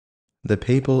The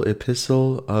Papal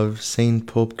Epistle of Saint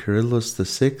Pope Kyrillos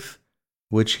VI,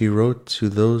 which he wrote to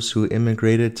those who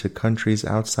immigrated to countries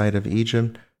outside of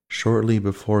Egypt shortly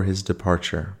before his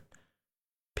departure.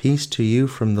 Peace to you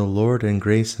from the Lord and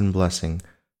grace and blessing,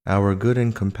 our good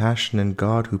and compassionate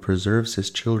God, who preserves his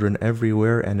children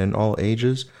everywhere and in all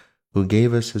ages, who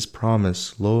gave us his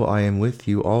promise, Lo, I am with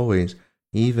you always,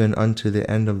 even unto the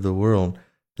end of the world.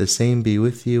 The same be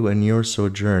with you in your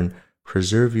sojourn,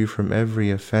 preserve you from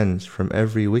every offense, from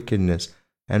every wickedness,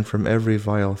 and from every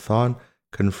vile thought,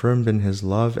 confirmed in his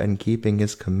love and keeping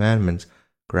his commandments,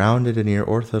 grounded in your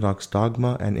orthodox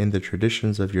dogma and in the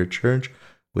traditions of your church,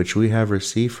 which we have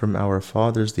received from our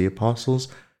fathers the apostles,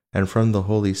 and from the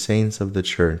holy saints of the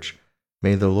church.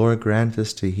 May the Lord grant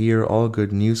us to hear all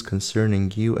good news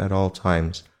concerning you at all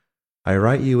times. I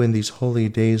write you in these holy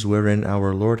days wherein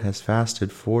our Lord has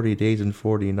fasted 40 days and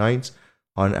 40 nights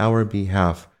on our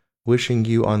behalf, wishing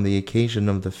you on the occasion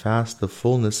of the fast the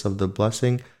fullness of the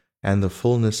blessing and the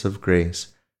fullness of grace.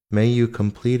 May you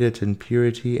complete it in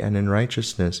purity and in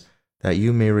righteousness, that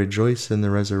you may rejoice in the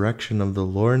resurrection of the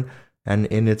Lord and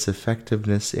in its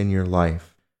effectiveness in your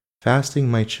life.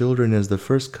 Fasting, my children, is the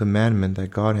first commandment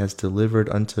that God has delivered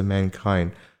unto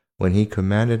mankind, when he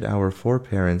commanded our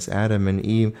foreparents Adam and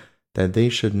Eve that they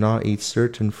should not eat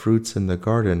certain fruits in the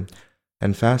garden.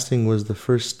 And fasting was the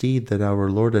first deed that our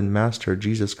Lord and Master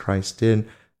Jesus Christ did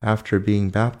after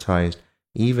being baptized,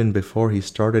 even before he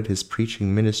started his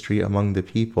preaching ministry among the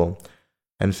people.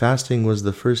 And fasting was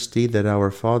the first deed that our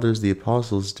fathers the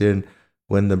apostles did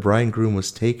when the bridegroom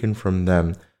was taken from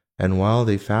them, and while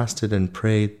they fasted and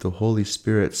prayed, the Holy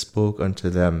Spirit spoke unto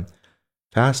them.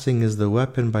 Fasting is the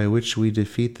weapon by which we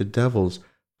defeat the devils,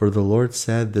 for the Lord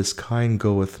said, This kind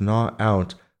goeth not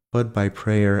out, but by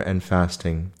prayer and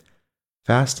fasting.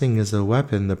 Fasting is a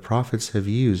weapon the prophets have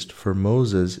used, for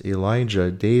Moses,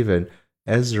 Elijah, David,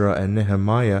 Ezra, and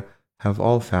Nehemiah have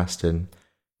all fasted.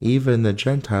 Even the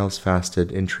Gentiles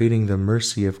fasted, entreating the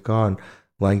mercy of God,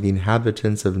 like the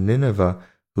inhabitants of Nineveh,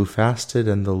 who fasted,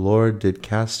 and the Lord did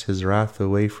cast his wrath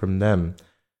away from them.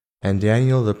 And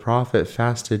Daniel the prophet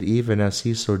fasted even as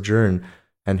he sojourned,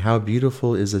 and how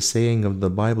beautiful is the saying of the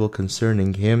Bible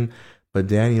concerning him, but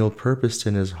Daniel purposed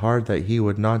in his heart that he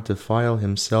would not defile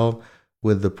himself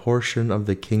with the portion of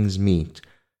the king's meat,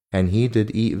 and he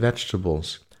did eat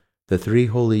vegetables. The 3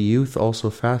 holy youth also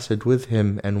fasted with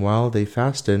him, and while they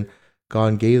fasted,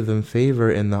 God gave them favor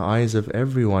in the eyes of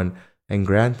everyone, and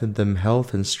granted them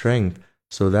health and strength,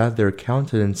 so that their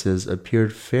countenances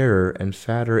appeared fairer and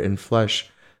fatter in flesh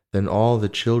than all the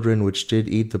children which did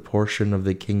eat the portion of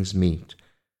the king's meat.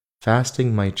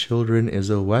 Fasting, my children, is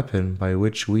a weapon by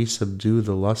which we subdue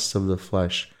the lusts of the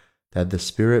flesh, that the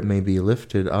spirit may be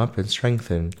lifted up and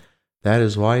strengthened. That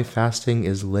is why fasting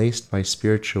is laced by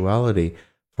spirituality,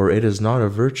 for it is not a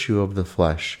virtue of the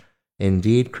flesh.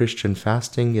 Indeed, Christian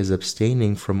fasting is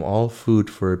abstaining from all food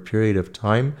for a period of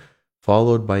time,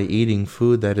 followed by eating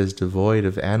food that is devoid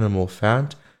of animal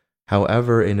fat.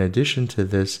 However, in addition to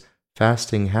this,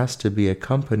 fasting has to be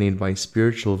accompanied by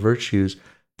spiritual virtues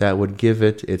that would give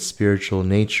it its spiritual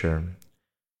nature.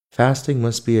 Fasting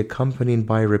must be accompanied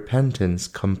by repentance,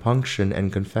 compunction,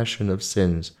 and confession of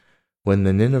sins. When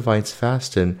the Ninevites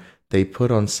fasted, they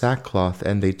put on sackcloth,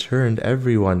 and they turned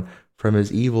everyone from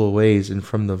his evil ways and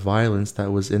from the violence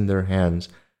that was in their hands,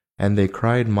 and they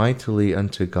cried mightily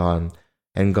unto God.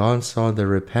 And God saw their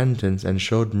repentance and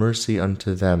showed mercy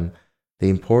unto them. The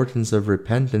importance of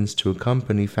repentance to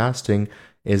accompany fasting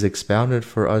is expounded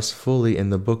for us fully in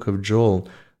the book of Joel,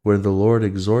 where the Lord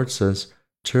exhorts us,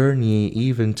 Turn ye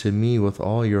even to me with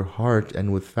all your heart,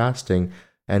 and with fasting,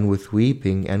 and with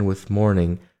weeping, and with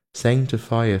mourning.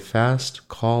 Sanctify a fast,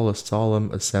 call a solemn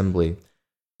assembly.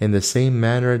 In the same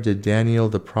manner did Daniel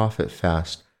the prophet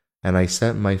fast, and I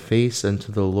set my face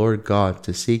unto the Lord God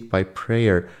to seek by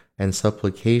prayer and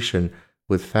supplication,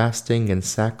 with fasting and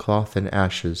sackcloth and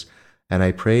ashes, and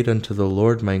I prayed unto the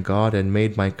Lord my God, and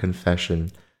made my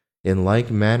confession. In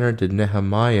like manner did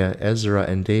Nehemiah, Ezra,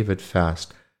 and David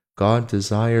fast. God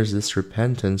desires this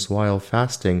repentance while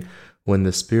fasting, when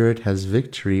the Spirit has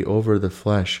victory over the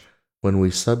flesh, when we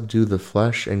subdue the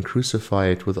flesh and crucify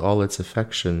it with all its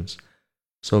affections.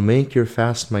 So make your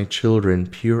fast, my children,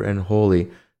 pure and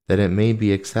holy, that it may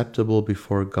be acceptable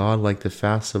before God like the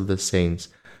fasts of the saints.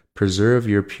 Preserve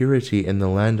your purity in the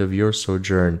land of your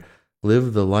sojourn.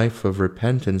 Live the life of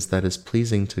repentance that is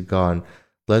pleasing to God.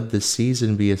 Let this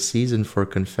season be a season for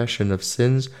confession of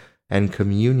sins and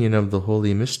communion of the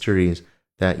holy mysteries,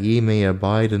 that ye may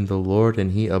abide in the Lord,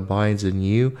 and he abides in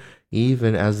you,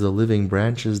 even as the living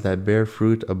branches that bear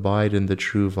fruit abide in the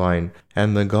true vine.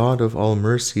 And the God of all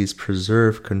mercies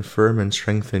preserve, confirm, and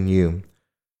strengthen you.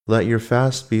 Let your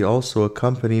fast be also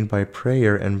accompanied by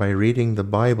prayer and by reading the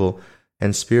Bible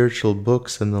and spiritual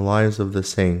books and the lives of the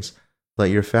saints. Let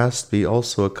your fast be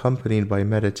also accompanied by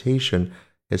meditation,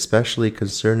 especially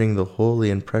concerning the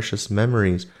holy and precious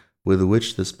memories with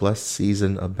which this blessed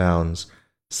season abounds.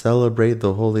 Celebrate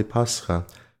the Holy Pascha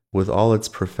with all its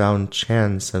profound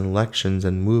chants and lections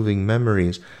and moving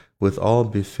memories, with all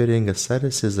befitting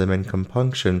asceticism and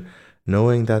compunction,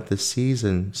 knowing that the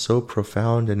season, so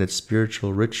profound in its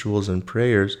spiritual rituals and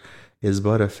prayers, is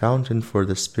but a fountain for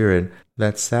the Spirit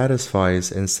that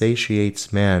satisfies and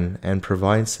satiates man and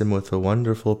provides him with a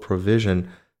wonderful provision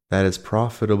that is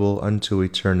profitable unto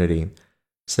eternity.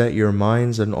 Set your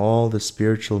minds on all the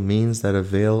spiritual means that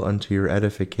avail unto your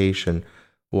edification.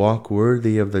 Walk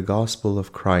worthy of the gospel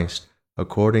of Christ,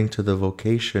 according to the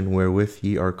vocation wherewith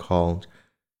ye are called.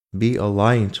 Be a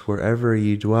light wherever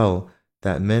ye dwell,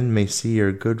 that men may see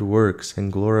your good works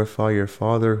and glorify your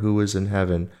Father who is in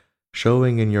heaven,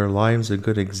 showing in your lives a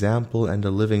good example and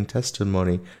a living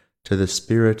testimony to the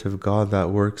Spirit of God that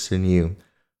works in you.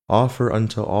 Offer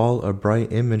unto all a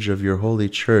bright image of your holy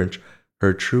Church,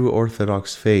 her true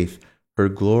Orthodox faith, her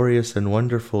glorious and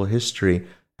wonderful history,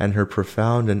 and her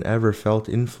profound and ever-felt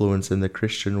influence in the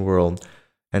Christian world.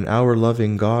 And our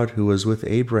loving God, who was with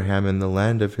Abraham in the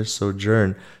land of his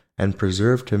sojourn, and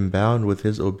preserved him bound with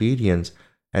his obedience,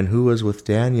 and who was with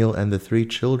Daniel and the 3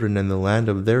 children in the land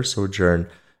of their sojourn,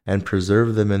 and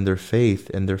preserved them in their faith,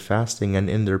 in their fasting, and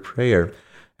in their prayer,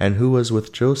 and who was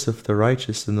with Joseph the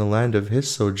righteous in the land of his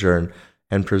sojourn,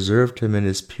 and preserved him in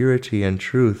his purity and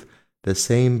truth, the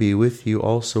same be with you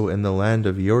also in the land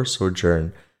of your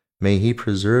sojourn. May he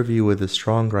preserve you with a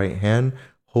strong right hand,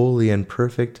 holy and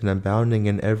perfect, and abounding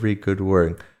in every good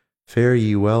work. Fare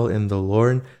ye well in the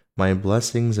Lord. My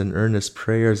blessings and earnest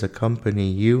prayers accompany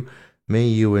you. May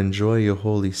you enjoy a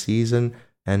holy season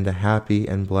and a happy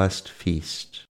and blessed feast.